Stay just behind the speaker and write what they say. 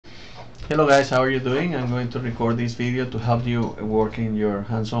Hello guys, how are you doing? I'm going to record this video to help you work in your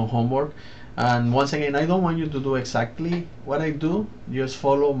hands-on homework. And once again, I don't want you to do exactly what I do. Just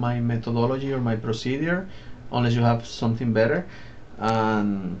follow my methodology or my procedure, unless you have something better.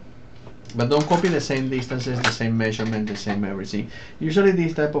 But don't copy the same distances, the same measurement, the same everything. Usually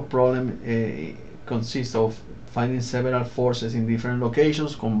this type of problem consists of finding several forces in different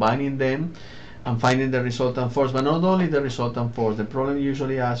locations, combining them, and finding the resultant force. But not only the resultant force, the problem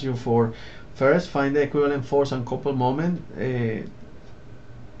usually asks you for first find the equivalent force and couple moment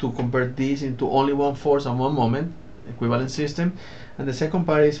to convert this into only one force and one moment equivalent system. And the second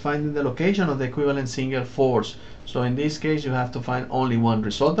part is finding the location of the equivalent single force. So in this case you have to find only one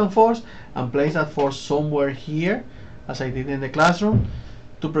resultant force and place that force somewhere here, as I did in the classroom,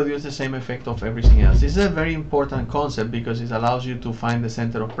 to produce the same effect of everything else. This is a very important concept because it allows you to find the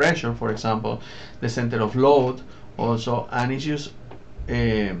center of pressure, for example, the center of load also, and it's used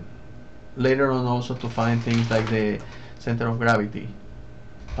later on also to find things like the center of gravity,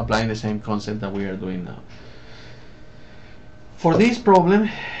 applying the same concept that we are doing now. For this problem,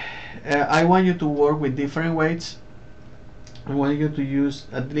 I want you to work with different weights. I want you to use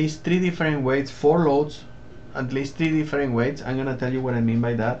at least 3 different weights, 4 loads, at least 3 different weights. I'm going to tell you what I mean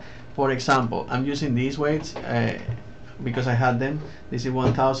by that. For example, I'm using these weights because I had them. This is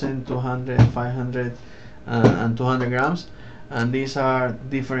 1,000, 200, 500, and 200 grams. And these are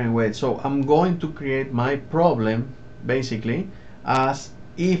different weights. So I'm going to create my problem basically as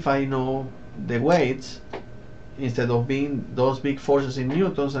if I know the weights. Instead of being those big forces in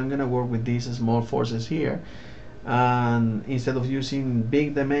newtons, I'm going to work with these small forces here. And instead of using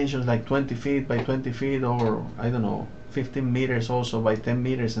big dimensions like 20 feet by 20 feet or I don't know 15 meters also by 10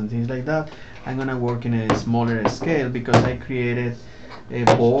 meters and things like that, I'm gonna work in a smaller scale because I created a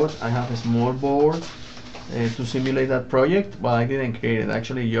board. I have a small board to simulate that project. Well, I didn't create it,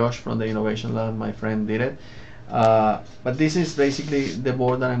 actually Josh from the Innovation Lab, my friend, did it. But this is basically the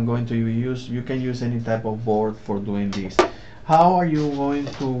board that I'm going to use. You can use any type of board for doing this. How are you going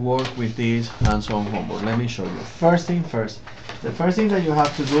to work with this hands-on homework? Let me show you. First thing first. The first thing that you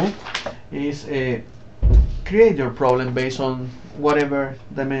have to do is create your problem based on whatever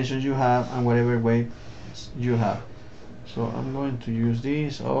dimensions you have and whatever weight you have. So I'm going to use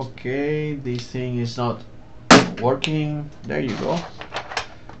this. Okay, this thing is not working. There you go.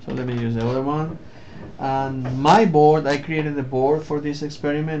 So let me use the other one. And my board, I created a board for this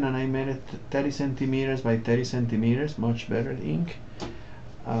experiment and I made it 30 centimeters by 30 centimeters, much better ink.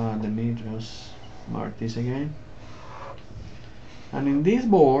 Let me just mark this again. And in this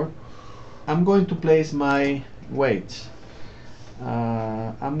board, I'm going to place my weights.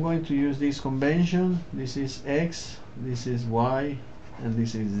 I'm going to use this convention. This is X, this is Y, and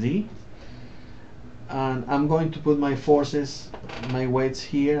this is Z. And I'm going to put my forces, my weights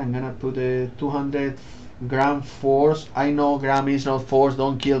here. I'm gonna put a 200 gram force. I know gram is not force,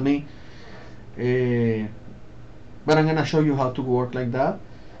 don't kill me. But I'm gonna show you how to work like that.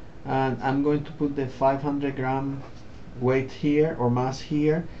 And I'm going to put the 500 gram weight here or mass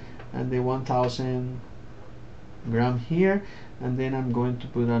here, and the 1000 gram here, and then I'm going to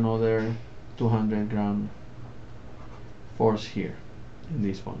put another 200 gram force here in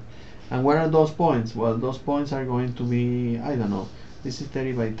this one. And what are those points? Well, those points are going to be, I don't know, this is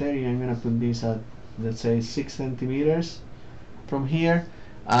 30 by 30. I'm going to put this at, let's say, 6 centimeters from here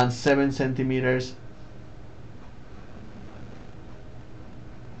and 7 centimeters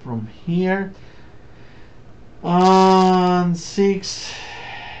from here, and 6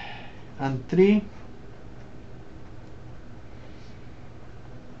 and 3.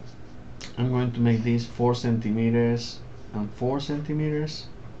 I'm going to make these 4 centimeters and 4 centimeters.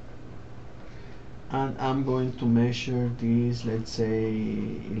 And I'm going to measure these, let's say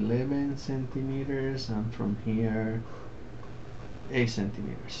 11 centimeters, and from here 8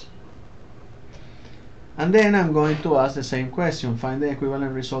 centimeters. And then I'm going to ask the same question, find the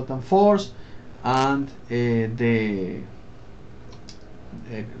equivalent resultant force and the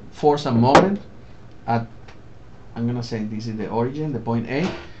force and moment at, I'm gonna say this is the origin, the point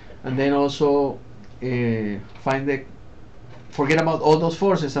A, and then also find the, forget about all those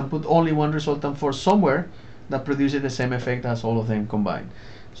forces and put only one resultant force somewhere that produces the same effect as all of them combined.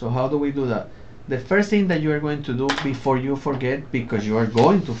 So how do we do that? The first thing that you are going to do before you forget, because you are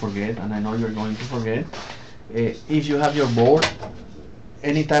going to forget, and I know you're going to forget, if you have your board,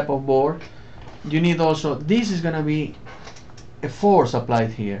 any type of board, you need also, this is going to be a force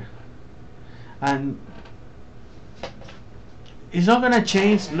applied here. And it's not going to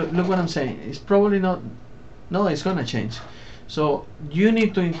change. Look what I'm saying. It's probably not, no, it's going to change. So you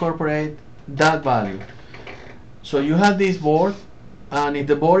need to incorporate that value. So you have this board, And if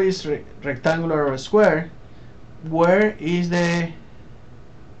the board is rectangular or square, where is the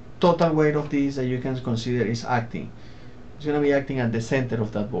total weight of this that you can consider is acting? It's going to be acting at the center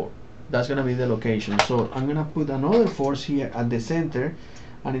of that board. That's going to be the location. So I'm going to put another force here at the center,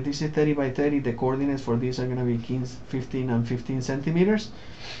 and if this is 30 by 30, the coordinates for this are going to be 15 and 15 centimeters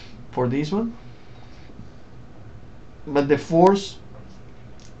for this one. But the force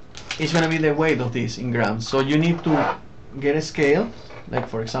is going to be the weight of this in grams. So you need to get a scale, like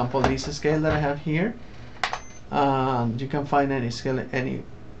for example this scale that I have here. You can find any scale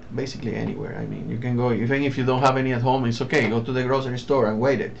basically anywhere. I mean, you can go, even if you don't have any at home, it's okay. Go to the grocery store and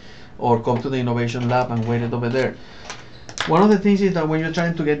weigh it, or come to the innovation lab and weigh it over there. One of the things is that when you're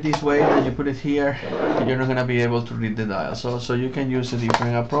trying to get this weight and you put it here, you're not going to be able to read the dial. So you can use a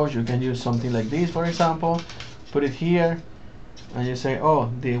different approach. You can use something like this, for example. Put it here, and you say,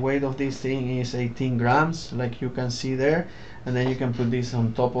 oh, the weight of this thing is 18 grams, like you can see there. And then you can put this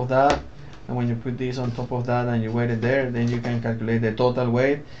on top of that. And when you put this on top of that and you weigh it there, then you can calculate the total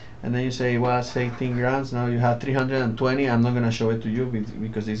weight. And then you say, well, it's 18 grams. Now you have 320. I'm not going to show it to you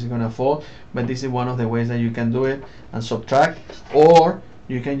because this is going to fall. But this is one of the ways that you can do it and subtract. Or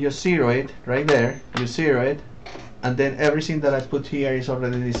you can just zero it right there. You zero it. And then everything that I put here is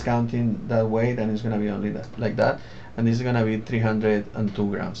already discounting that weight. And it's going to be only that, like that. And this is going to be 302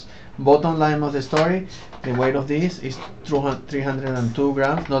 grams. Bottom line of the story, the weight of this is 302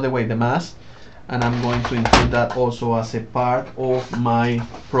 grams. Not the weight, the mass. And I'm going to include that also as a part of my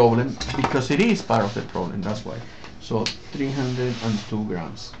problem, because it is part of the problem, that's why. So 302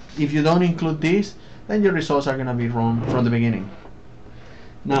 grams. If you don't include this, then your results are going to be wrong from the beginning.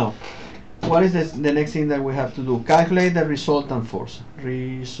 Now, what is the next thing that we have to do? Calculate the resultant force.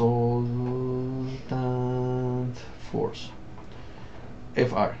 Resultant force,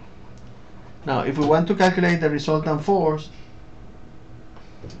 FR. Now, if we want to calculate the resultant force,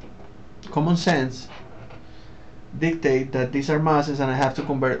 common sense dictate that these are masses and I have to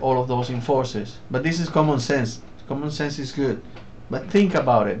convert all of those in forces. But this is common sense. Common sense is good. But think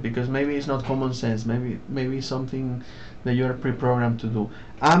about it, because maybe it's not common sense. Maybe something that you're pre-programmed to do.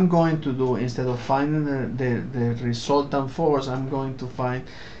 I'm going to do, instead of finding the resultant force, I'm going to find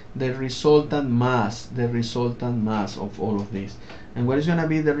the resultant mass of all of these. And what is going to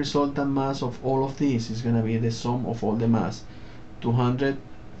be the resultant mass of all of these? Is going to be the sum of all the mass. 200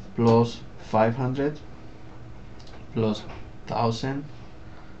 plus 500 plus 1000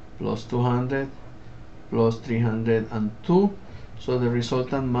 plus 200 plus 302. So the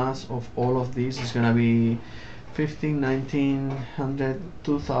resultant mass of all of these is going to be 1900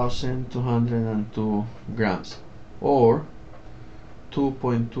 2202 grams, or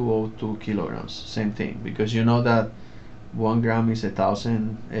 2.202 kilograms. Same thing, because you know that 1 gram is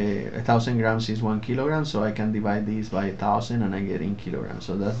 1,000 grams is 1 kilogram, so I can divide this by 1,000 and I get in kilograms.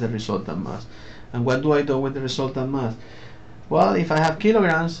 So that's the resultant mass. And what do I do with the resultant mass? Well, if I have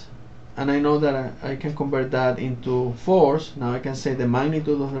kilograms and I know that I can convert that into force, now I can say the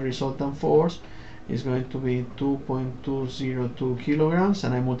magnitude of the resultant force is going to be 2.202 kilograms,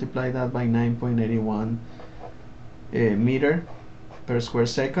 and I multiply that by 9.81 meter per square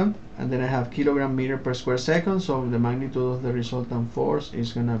second, and then I have kilogram meter per square second. So the magnitude of the resultant force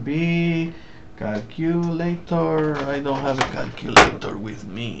is gonna be, calculator, I don't have a calculator with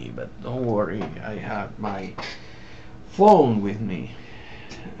me, but don't worry, I have my phone with me,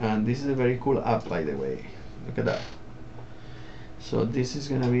 and this is a very cool app, by the way. Look at that. So this is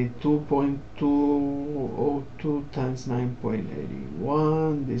gonna be 2.202 times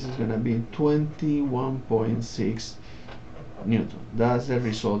 9.81. This is gonna be 21.6 Newton. That's the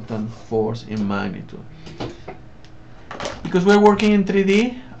resultant force in magnitude. Because we're working in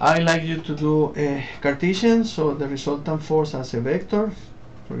 3D, I like you to do a Cartesian, so the resultant force as a vector.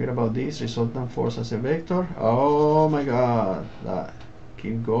 Forget about this, resultant force as a vector. Oh my god,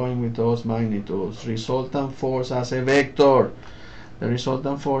 keep going with those magnitudes. Resultant force as a vector. The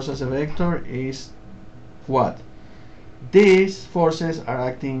resultant force as a vector is what? These forces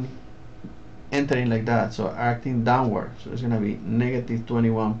are entering like that, so acting downward. So it's going to be negative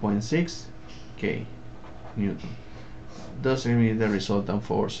 21.6 K Newton. Those are going to be the resultant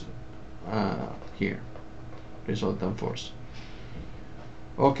force here. Resultant force.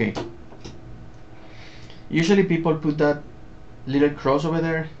 Okay. Usually people put that little cross over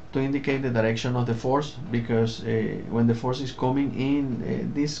there to indicate the direction of the force, because when the force is coming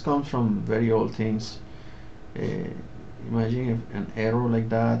in, this comes from very old things. Imagine an arrow like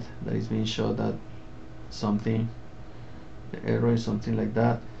that is being shot at something. The arrow is something like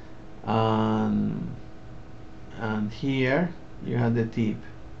that, and here you have the tip.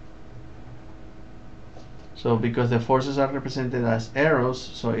 So because the forces are represented as arrows,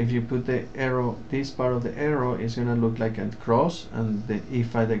 so if you put the arrow, this part of the arrow is going to look like a cross, and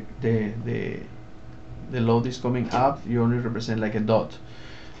if the load is coming up, you only represent like a dot.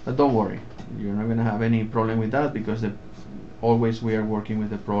 But don't worry, you're not going to have any problem with that, because always we are working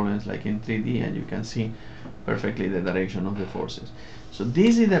with the problems like in 3D, and you can see perfectly the direction of the forces. So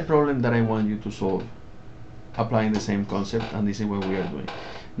this is the problem that I want you to solve, applying the same concept, and this is what we are doing.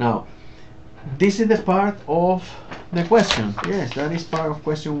 Now, this is the part of the question. Yes, that is part of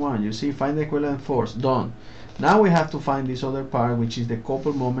question 1. You see, find the equivalent force. Done. Now we have to find this other part, which is the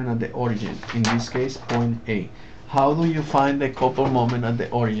couple moment at the origin. In this case, point A. How do you find the couple moment at the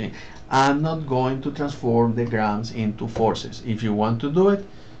origin? I'm not going to transform the grams into forces. If you want to do it,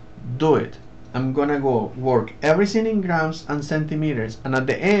 do it. I'm gonna go work everything in grams and centimeters, and at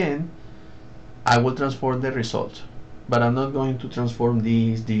the end I will transform the result. But I'm not going to transform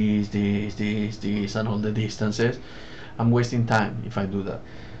these, and all the distances. I'm wasting time if I do that.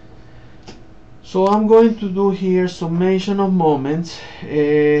 So I'm going to do here summation of moments,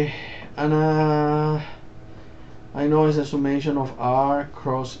 and I know it's a summation of R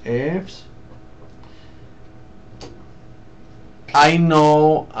cross F's. I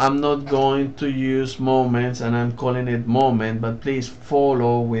know I'm not going to use moments, and I'm calling it moment, but please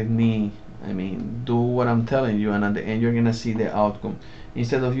follow with me. I mean, do what I'm telling you, and at the end you're gonna see the outcome.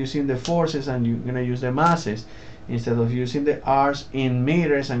 Instead of using the forces, and you're gonna use the masses. Instead of using the R's in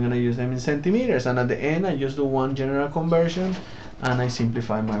meters, I'm gonna use them in centimeters, and at the end I just do one general conversion and I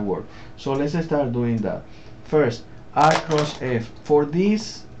simplify my work. So let's start doing that. First, R cross F. For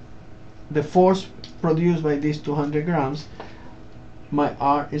this, the force produced by these 200 grams, my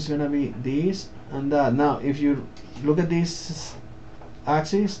R is gonna be this and that. Now if you look at this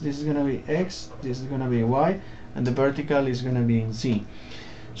axis, this is gonna be X, this is gonna be Y, and the vertical is gonna be in Z.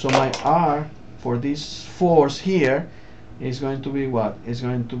 So my R for this force here is going to be what? It's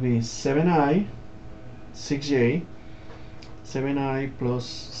going to be 7I 6J, 7I plus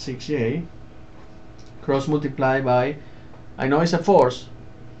 6J, cross multiply by, I know it's a force,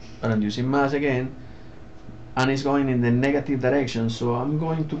 but I'm using mass again, and it's going in the negative direction, so I'm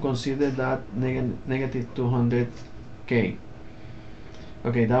going to consider that negative 200K.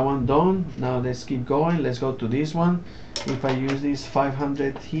 Okay, that one done. Now let's keep going. Let's go to this one. If I use this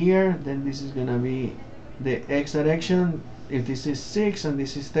 500 here, then this is gonna be the X direction. If this is 6 and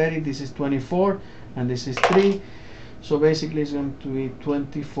this is 30, this is 24 and this is 3. So basically it's going to be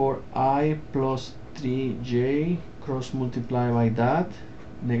 24I plus 3J cross multiply by that,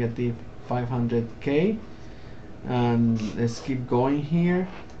 negative 500K. And let's keep going here.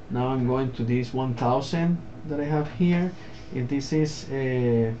 Now I'm going to this 1000 that I have here. If this is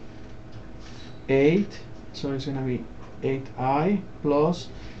 8, so it's going to be 8I plus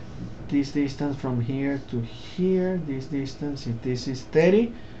this distance from here to here, this distance, if this is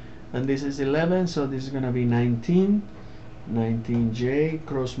 30 and this is 11, so this is going to be 19J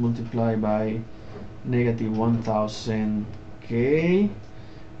cross multiply by negative 1000K.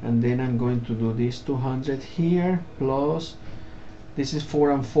 And then I'm going to do this 200 here plus this is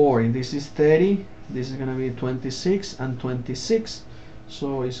 4 and 4. If this is 30, this is going to be 26 and 26.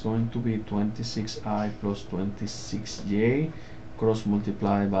 So it's going to be 26I plus 26J cross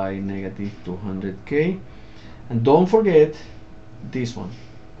multiply by negative 200K. And don't forget this one.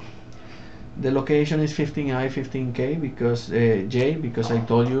 The location is 15I, 15K because J, because I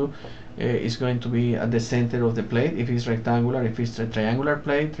told you it's going to be at the center of the plate. If it's rectangular, if it's a triangular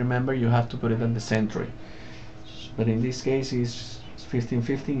plate, remember you have to put it at the center. But in this case, it's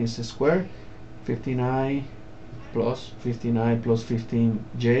 15 is a square. 15I plus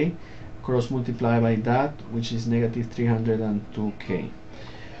 15J cross multiply by that, which is negative 302K.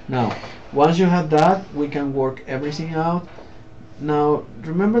 Now, once you have that, we can work everything out. Now,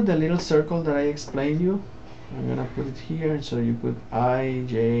 remember the little circle that I explained you? I'm gonna put it here, so you put I,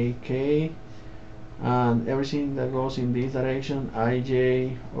 J, K, and everything that goes in this direction,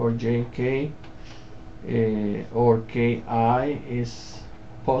 IJ or JK or KI is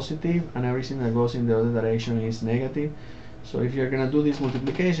positive, and everything that goes in the other direction is negative. So if you're gonna do this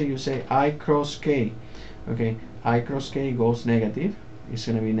multiplication, you say I cross K. Okay, I cross K goes negative. It's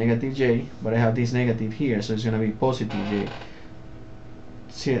gonna be negative J, but I have this negative here, so it's gonna be positive J.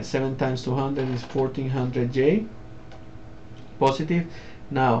 7 times 200 is 1400J positive.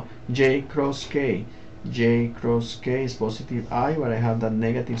 Now J cross K is positive I, but I have that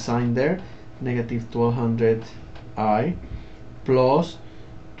negative sign there, negative 1200I plus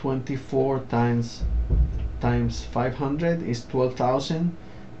 24 times 500 is 12,000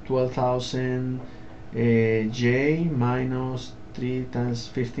 J minus 3 times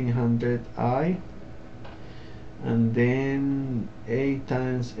 1500I and then 8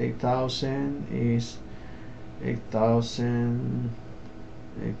 times 8,000 is 8,000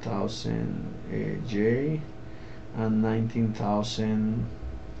 J, and 19,000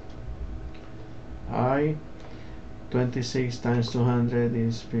 I. 26 times 200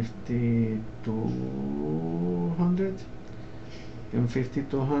 is 5,200, and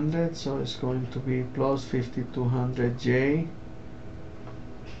 5,200, so it's going to be plus 5,200 J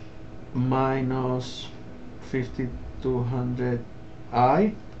minus 5,200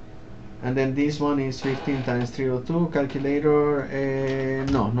 I, and then this one is 15 times 302. Calculator,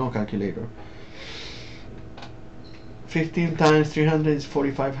 no calculator. 15 times 300 is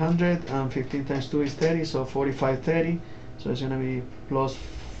 4,500, and 15 times 2 is 30, so 4,530. So it's going to be plus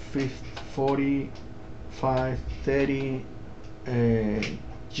 4,530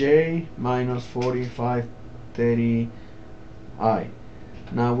 J minus 4,530 I.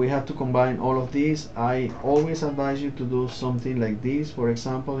 Now we have to combine all of these. I always advise you to do something like this. For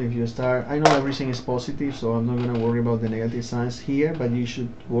example, if you start, I know everything is positive, so I'm not going to worry about the negative signs here, but you should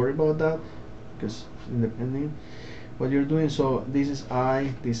worry about that because independent what you're doing. So this is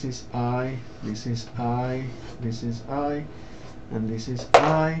I, this is I, this is I, this is I, and this is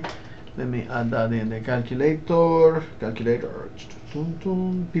I. Let me add that in the calculator.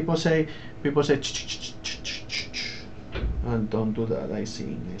 People say and don't do that. I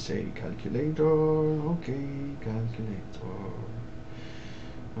say calculator. Okay, calculator.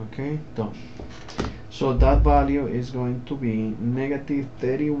 Okay, done. So that value is going to be negative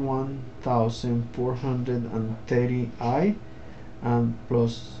 31,430 I and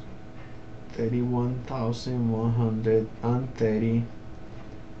plus 31,130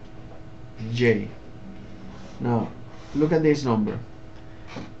 J. Now look at this number.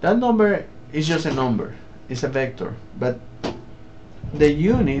 That number is just a number. It's a vector, but the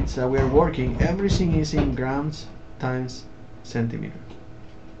units that we're working, everything is in grams times centimeter.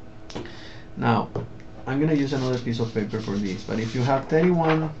 Now I'm gonna use another piece of paper for this, but if you have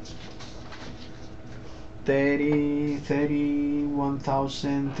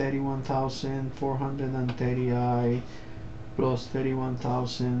 31,430 I plus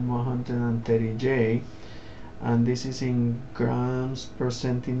 31,130 J, and this is in grams per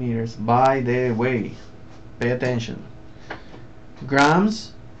centimeters. By the way, pay attention.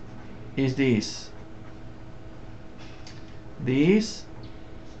 Grams is this. This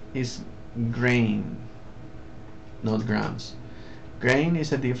is grain, not grams. Grain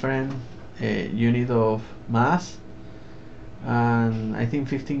is a different unit of mass, and I think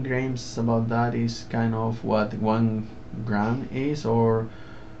 15 grams about that is kind of what 1 gram is, or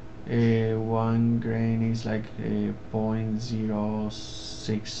 1 grain is like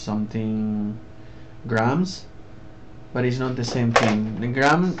 0.06 something grams, but it's not the same thing. The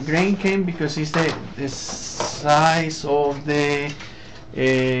grain came because it's the size of the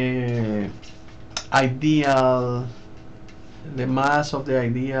ideal, the mass of the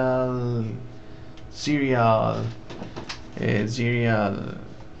ideal cereal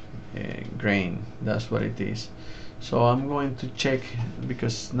grain. That's what it is. So I'm going to check,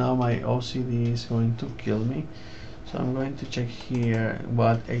 because now my OCD is going to kill me. So I'm going to check here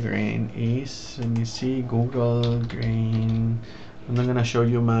what a grain is. Let me see, Google grain. I'm not gonna show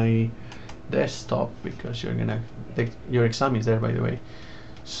you my desktop because you're gonna take, your exam is there, by the way.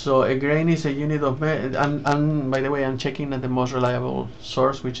 So a grain is a unit of and by the way, I'm checking at the most reliable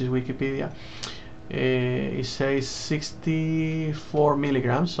source, which is Wikipedia. It says 64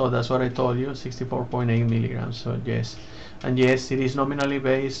 milligrams, so that's what I told you, 64.8 milligrams. So yes, and yes, it is nominally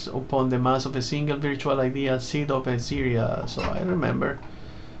based upon the mass of a single virtual ideal seed of a cereal. So I remember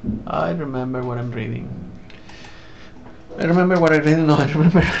what I'm reading. I remember what I read. No, I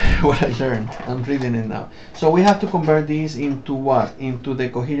remember what I learned. I'm reading it now. So we have to convert these into what? Into the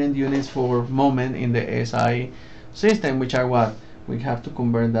coherent units for moment in the SI system, which are what? We have to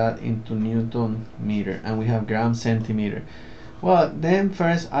convert that into Newton meter, and we have gram centimeter. Well, then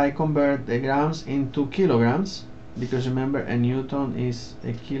first I convert the grams into kilograms, because remember a Newton is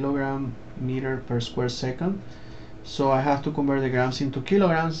a kilogram meter per square second. So I have to convert the grams into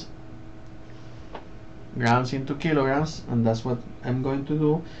kilograms, and that's what I'm going to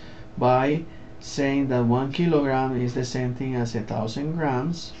do by saying that 1 kilogram is the same thing as 1,000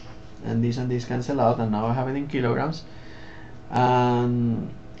 grams, and this cancel out, and now I have it in kilograms. And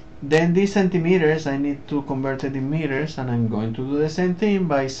then these centimeters I need to convert it in meters, and I'm going to do the same thing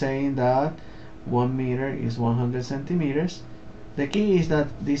by saying that 1 meter is 100 centimeters. The key is that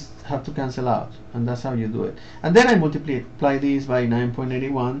these have to cancel out, and that's how you do it. And then I multiply this by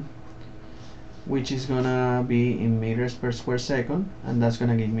 9.81, which is gonna be in meters per square second, and that's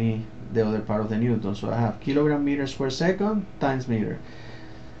gonna give me the other part of the Newton. So I have kilogram meter square second times meter.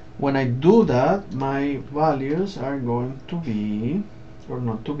 When I do that, my values are going to be, or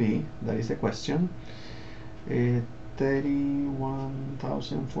not to be, that is the question,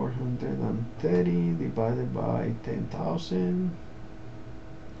 31,430 divided by 10,000,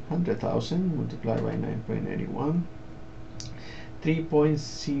 100,000 multiplied by 9.81,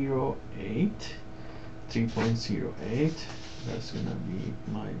 3.08, 3.08, that's gonna be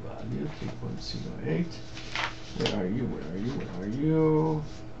my value, 3.08. Where are you? Where are you? Where are you?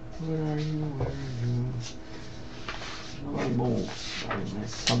 Where are you? Where are you? Nobody moves. I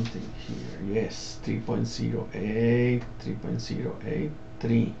missed something here. Yes, 3.08,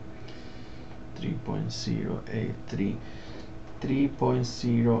 3.083, 3.083,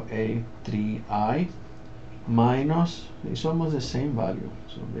 3.083i minus, it's almost the same value.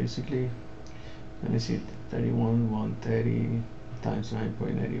 So basically, let me see, 31,130 times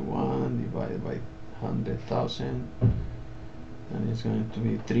 9.81 divided by 100,000, and it's going to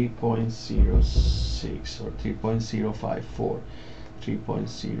be 3.06 or 3.054,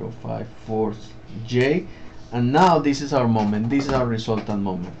 3.054 J. And now this is our moment, this is our resultant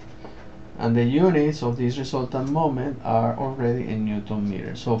moment, and the units of this resultant moment are already in Newton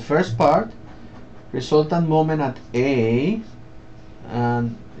meters. So first part, resultant moment at A,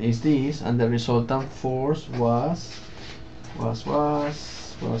 and is this, and the resultant force was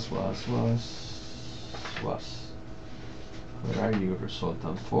where are you?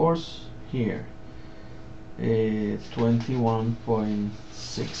 Resultant force here,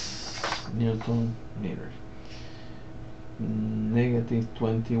 21.6 Newton meter, negative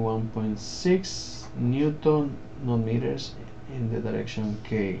 21.6 Newton, not meters, in the direction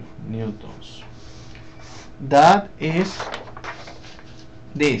K, newtons. That is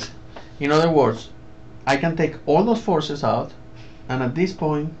this. In other words, I can take all those forces out, and at this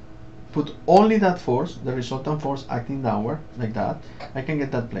point put only that force, the resultant force acting downward, like that. I can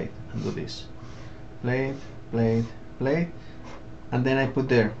get that plate and do this. Plate, plate, plate, and then I put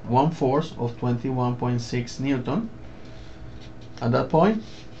there one force of 21.6 Newton at that point,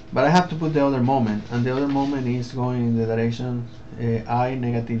 but I have to put the other moment, and the other moment is going in the direction I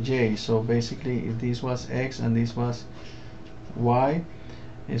negative J. So basically, if this was X and this was Y,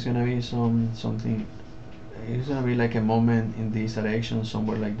 it's gonna be something. It's gonna be like a moment in this direction,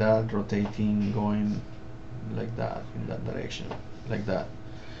 somewhere like that, rotating, going like that, in that direction, like that,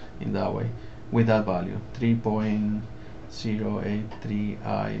 in that way, with that value,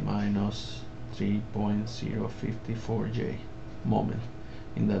 3.083i minus 3.054j moment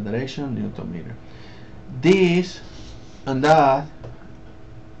in that direction, Newton meter. This and that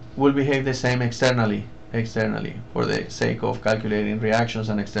will behave the same externally for the sake of calculating reactions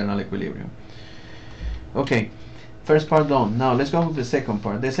and external equilibrium. Okay, first part done. Now let's go with the second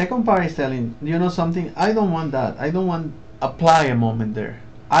part. The second part is telling, you know something, I don't want that. I don't want apply a moment there.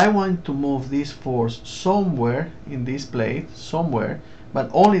 I want to move this force somewhere in this plate, somewhere, but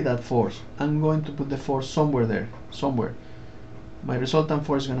only that force. I'm going to put the force somewhere there, somewhere. My resultant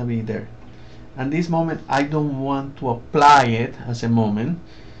force is going to be there. And this moment, I don't want to apply it as a moment,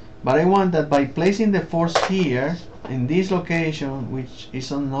 but I want that by placing the force here, in this location, which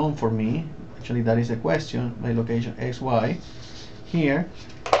is unknown for me, actually that is the question, my location XY, here,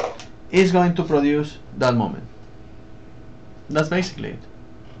 is going to produce that moment. That's basically it.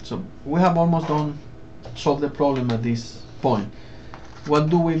 So we have almost done, solved the problem at this point. What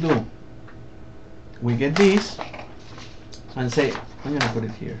do? We get this, and say, I'm gonna put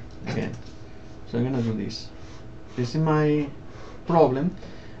it here again. So I'm gonna do this. This is my problem.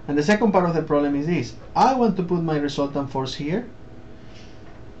 And the second part of the problem is this. I want to put my resultant force here,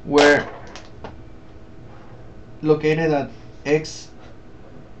 where located at X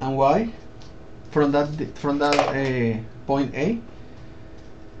and Y, from that point A,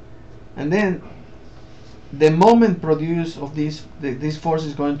 and then the moment produced of this force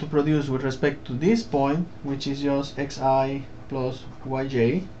is going to produce with respect to this point, which is just Xi plus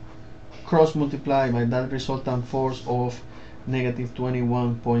Yj, cross multiplied by that resultant force of negative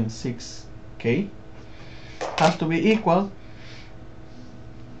 21.6 K, has to be equal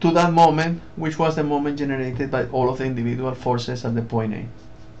to that moment, which was the moment generated by all of the individual forces at the point A.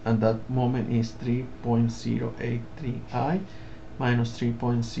 And that moment is 3.083I minus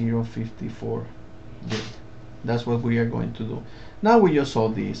 3.054 J. That's what we are going to do. Now we just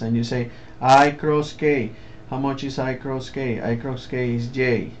solve this, and you say I cross K. How much is I cross K? I cross K is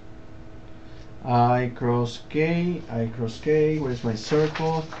J. I cross K, where's my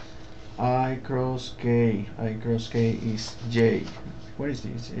circle? I cross k is j. What is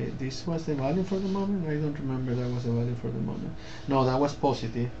this? This was the value for the moment? I don't remember that was the value for the moment. No, that was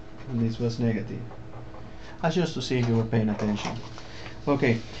positive and this was negative. That's just to see if you were paying attention.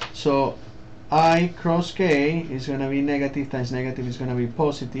 Okay, so I cross k is going to be negative times negative is going to be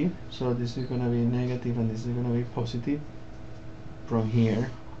positive. So this is going to be negative and this is going to be positive from here.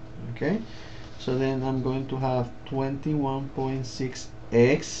 Okay, so then I'm going to have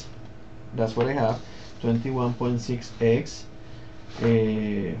 21.6x. That's what I have, 21.6x,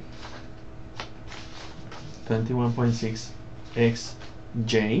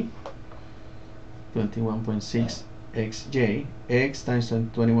 21.6xj, 21.6xj, x times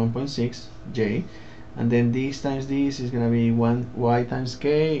 21.6j, and then this times this is going to be 1, y times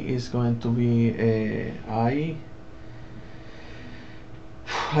k is going to be I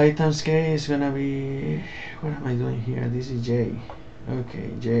times k is going to be, what am I doing here? This is j. Okay,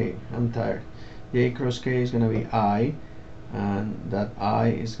 j, I'm tired. J cross k is going to be I, and that I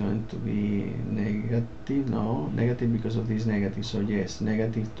is going to be negative, no, negative because of this negative, so yes,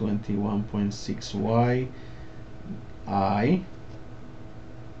 negative 21.6y I,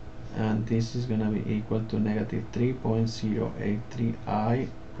 and this is going to be equal to negative 3.083I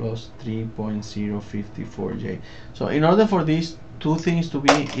plus 3.054j. So in order for these two things to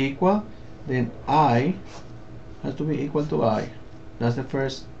be equal, then I has to be equal to I. That's the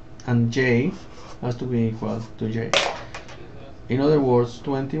first, and j has to be equal to j. In other words,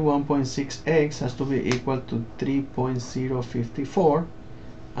 21.6x has to be equal to 3.054,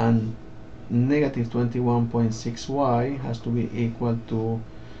 and negative 21.6y has to be equal to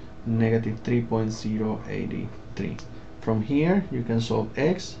negative 3.083. From here, you can solve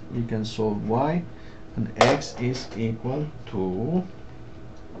x, you can solve y, and x is equal to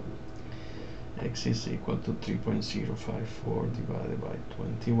 3.054 divided by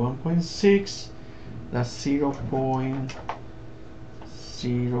 21.6. That's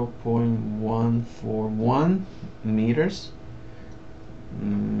 0.141 meters,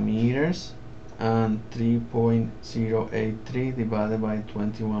 and 3.083 divided by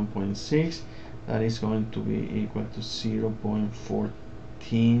 21.6, that is going to be equal to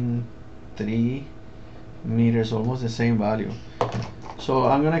 0.143 meters, almost the same value. So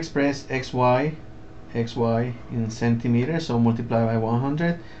I'm going to express xy in centimeters, so multiply by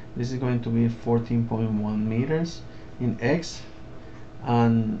 100. This is going to be 14.1 meters in x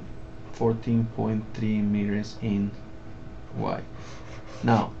and 14.3 meters in y.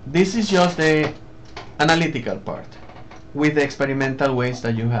 Now, this is just the analytical part with the experimental weights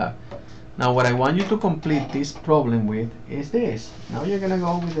that you have. Now, what I want you to complete this problem with is this. Now you're going to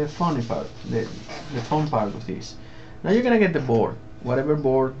go with the funny part, the fun part of this. Now you're going to get the board, whatever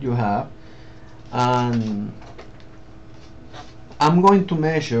board you have, and I'm going to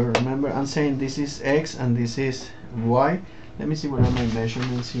measure. Remember, I'm saying this is x and this is y. Let me see what are my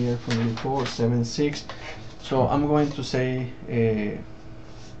measurements here from before. 7, 6. So I'm going to say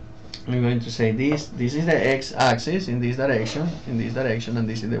this is the x-axis in this direction, and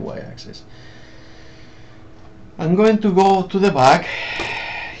this is the y-axis. I'm going to go to the back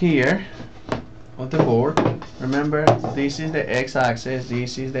here of the board. Remember, this is the x-axis,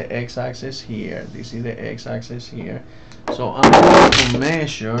 this is the x-axis here, this is the x-axis here. So I'm going to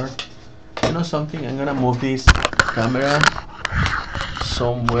measure, you know something, I'm gonna move this camera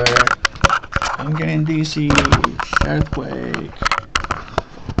somewhere. I'm getting dizzy. Earthquake.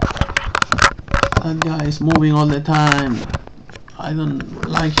 That guy is moving all the time. I don't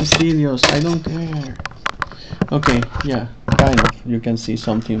like his videos. I don't care. Okay, yeah, kind of. You can see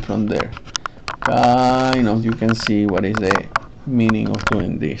something from there. Kind of. You can see what is the meaning of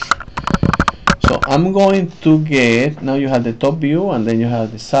doing this. So I'm going to get, now you have the top view and then you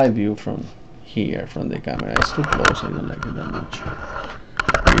have the side view from here, from the camera. It's too close. I don't like it that much.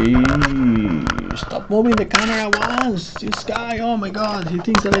 Stop moving the camera once. This guy, oh my god, he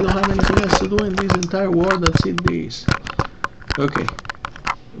thinks that I don't have anything else to do in this entire world that's it this. Okay,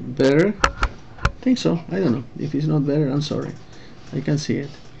 better? I think so. I don't know. If it's not better, I'm sorry. I can see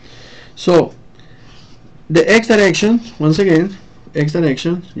it. So the x direction, once again, x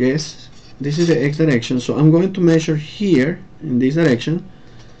direction, yes, this is the x direction. So I'm going to measure here in this direction.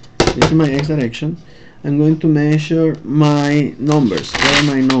 This is my x direction. I'm going to measure my numbers. What are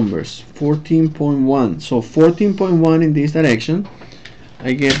my numbers? 14.1. So 14.1 in this direction.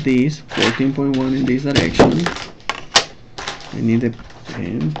 I get this. 14.1 in this direction. I need a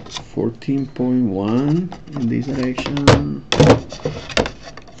pen. 14.1 in this direction.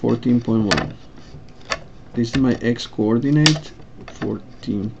 14.1. This is my x coordinate.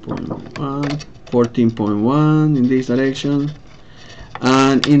 14.1. 14.1 in this direction.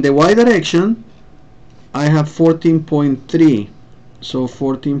 And in the y direction I have 14.3. So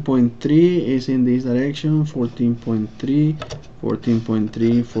 14.3 is in this direction, 14.3,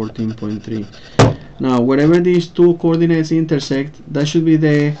 14.3, 14.3. Now wherever these two coordinates intersect, that should be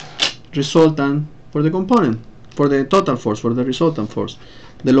the resultant for the component, for the total force, for the resultant force,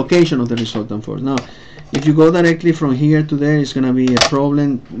 the location of the resultant force. Now if you go directly from here to there, it's going to be a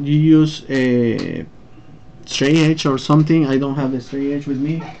problem. You use a straight edge or something. I don't have the straight edge with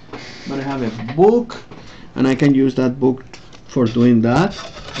me, but I have a book, and I can use that book for doing that.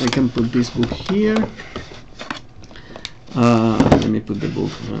 I can put this book here. Let me put the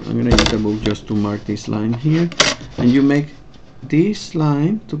book. I'm going to use the book just to mark this line here. And you make this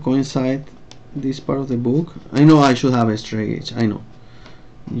line to coincide this part of the book. I know I should have a straight edge. I know.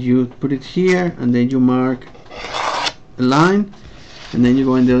 You put it here, and then you mark a line, and then you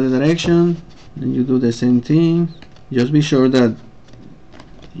go in the other direction, and you do the same thing. Just be sure that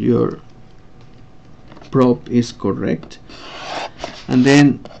your prop is correct, and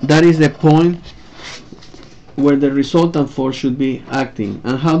then that is the point where the resultant force should be acting.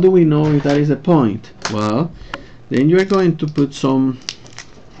 And how do we know if that is the point? Well, then you're going to put some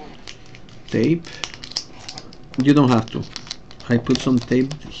tape. You don't have to. I put some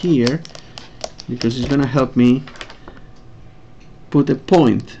tape here because it's gonna help me put a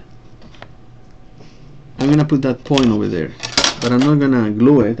point. I'm gonna put that point over there, but I'm not gonna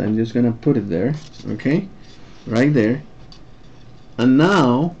glue it. I'm just gonna put it there, okay, right there. And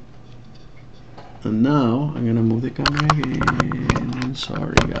now I'm gonna move the camera again.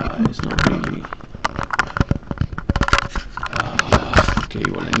 Sorry guys, not really.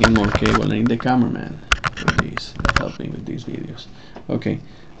 Cable. I need more cable. I need the cameraman for this, help me with these videos. Okay,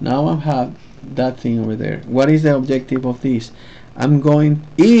 now I have that thing over there. What is the objective of this? I'm going,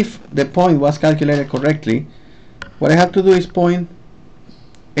 if the point was calculated correctly, what I have to do is point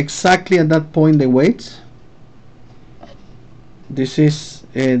exactly at that point the weights. This is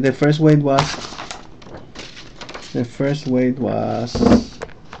the first weight was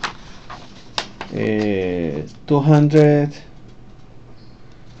 200.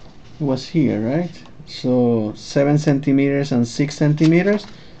 Was here, right? So 7 centimeters and 6 centimeters.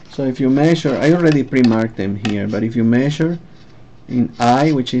 So if you measure, I already pre-marked them here, but if you measure in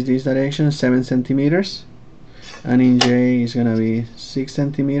I, which is this direction, 7 centimeters, and in J is gonna be 6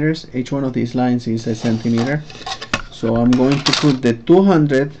 centimeters. Each one of these lines is a centimeter. So I'm going to put the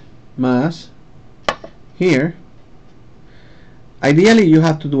 200 mass here. Ideally you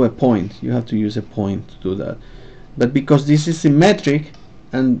have to do a point. You have to use a point to do that. But because this is symmetric,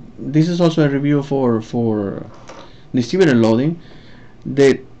 and this is also a review for distributed loading,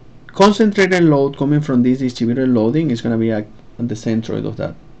 the concentrated load coming from this distributed loading is going to be at the centroid of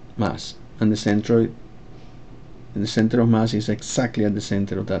that mass, and the center of mass is exactly at the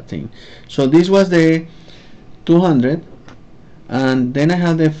center of that thing. So this was the 200, and then I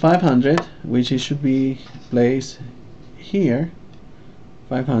have the 500, which it should be placed here,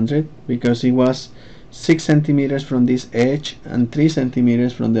 500, because it was 6 centimeters from this edge and 3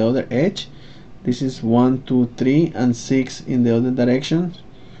 centimeters from the other edge. This is 1, 2, 3, and 6 in the other direction.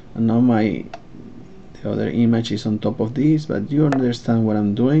 And now the other image is on top of this, but you understand what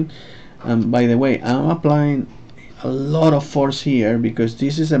I'm doing. And by the way, I'm applying a lot of force here because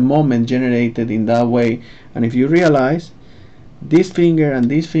this is a moment generated in that way. And if you realize, this finger and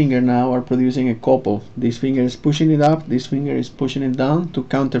this finger now are producing a couple. This finger is pushing it up, this finger is pushing it down to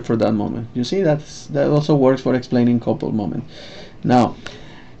counter for that moment. You see, that also works for explaining couple moment. Now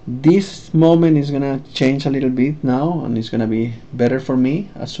this moment is gonna change a little bit now, and it's gonna be better for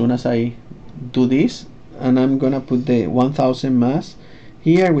me as soon as I do this. And I'm gonna put the 1000 mass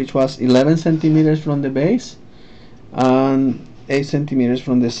here, which was 11 centimeters from the base and 8 centimeters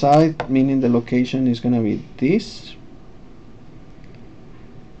from the side, meaning the location is gonna be this.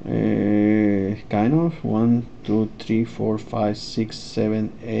 Kind of 1, 2, 3, 4, 5, 6,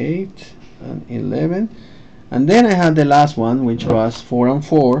 7, 8, and 11. And then I had the last one, which was 4 and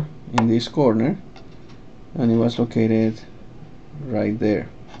 4 in this corner, and it was located right there.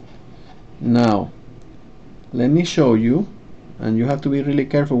 Now let me show you, and you have to be really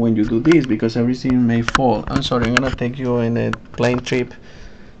careful when you do this because everything may fall. I'm sorry, I'm gonna take you in a plane trip.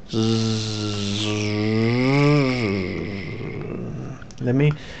 Let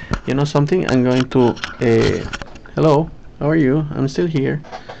me, you know something, I'm going to hello, how are you? I'm still here.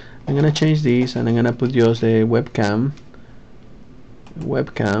 I'm gonna change this, and I'm gonna put just a webcam.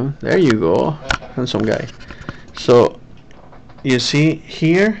 There you go, handsome guy. So you see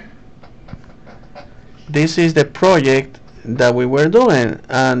here, this is the project that we were doing,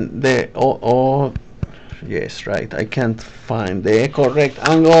 and Yes, right. I can't find the correct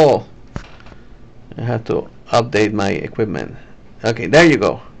angle. I have to update my equipment. Okay, there you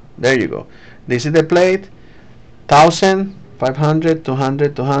go. There you go. This is the plate. 1000, 500,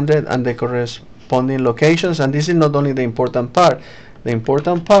 200, 200, and the corresponding locations. And this is not only the important part. The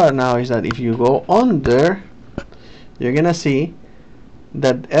important part now is that if you go under, you're gonna see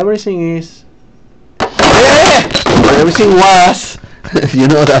that everything is everything was you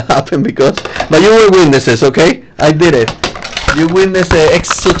know that happened because but you were witnesses, okay? I did it. You witnessed the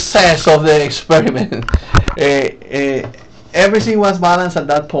success of the experiment. Everything was balanced at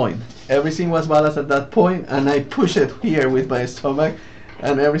that point. Everything was balanced at that point, and I pushed it here with my stomach,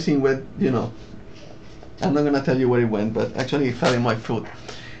 and everything went, you know, I'm not gonna tell you where it went, but actually it fell in my foot.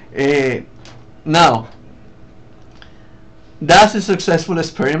 Now, that's a successful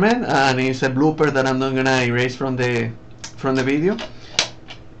experiment, and it's a blooper that I'm not gonna erase from the video.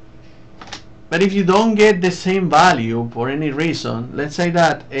 But if you don't get the same value for any reason, let's say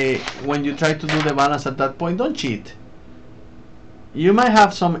that when you try to do the balance at that point, don't cheat. You might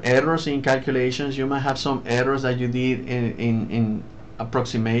have some errors in calculations. You might have some errors that you did in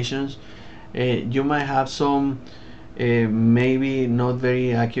approximations. You might have some maybe not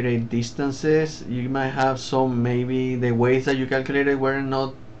very accurate distances. You might have some maybe the ways that you calculated were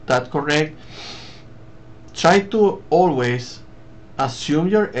not that correct. Try to always assume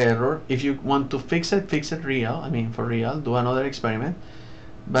your error. If you want to fix it real. I mean, for real. Do another experiment.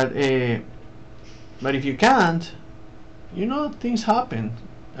 But if you can't, you know, things happen.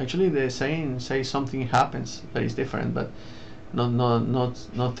 Actually, the saying says something happens that is different, but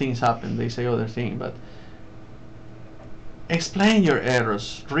not things happen. They say other thing. But explain your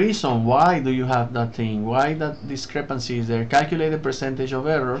errors. Reason why do you have that thing? Why that discrepancy is there? Calculate the percentage of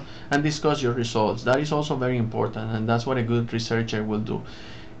error and discuss your results. That is also very important, and that's what a good researcher will do.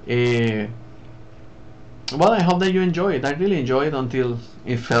 Well, I hope that you enjoy it. I really enjoyed it until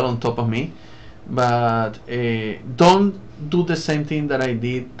it fell on top of me. But don't do the same thing that I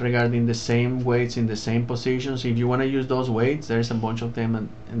did regarding the same weights in the same positions. If you want to use those weights, there's a bunch of them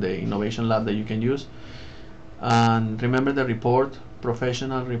in the innovation lab that you can use. And remember the report,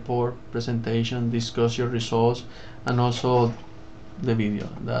 professional report, presentation, discuss your results, and also the video.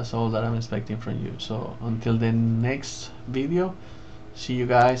 That's all that I'm expecting from you. So until the next video, see you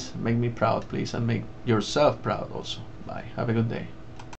guys. Make me proud, please, and make yourself proud also. Bye. Have a good day.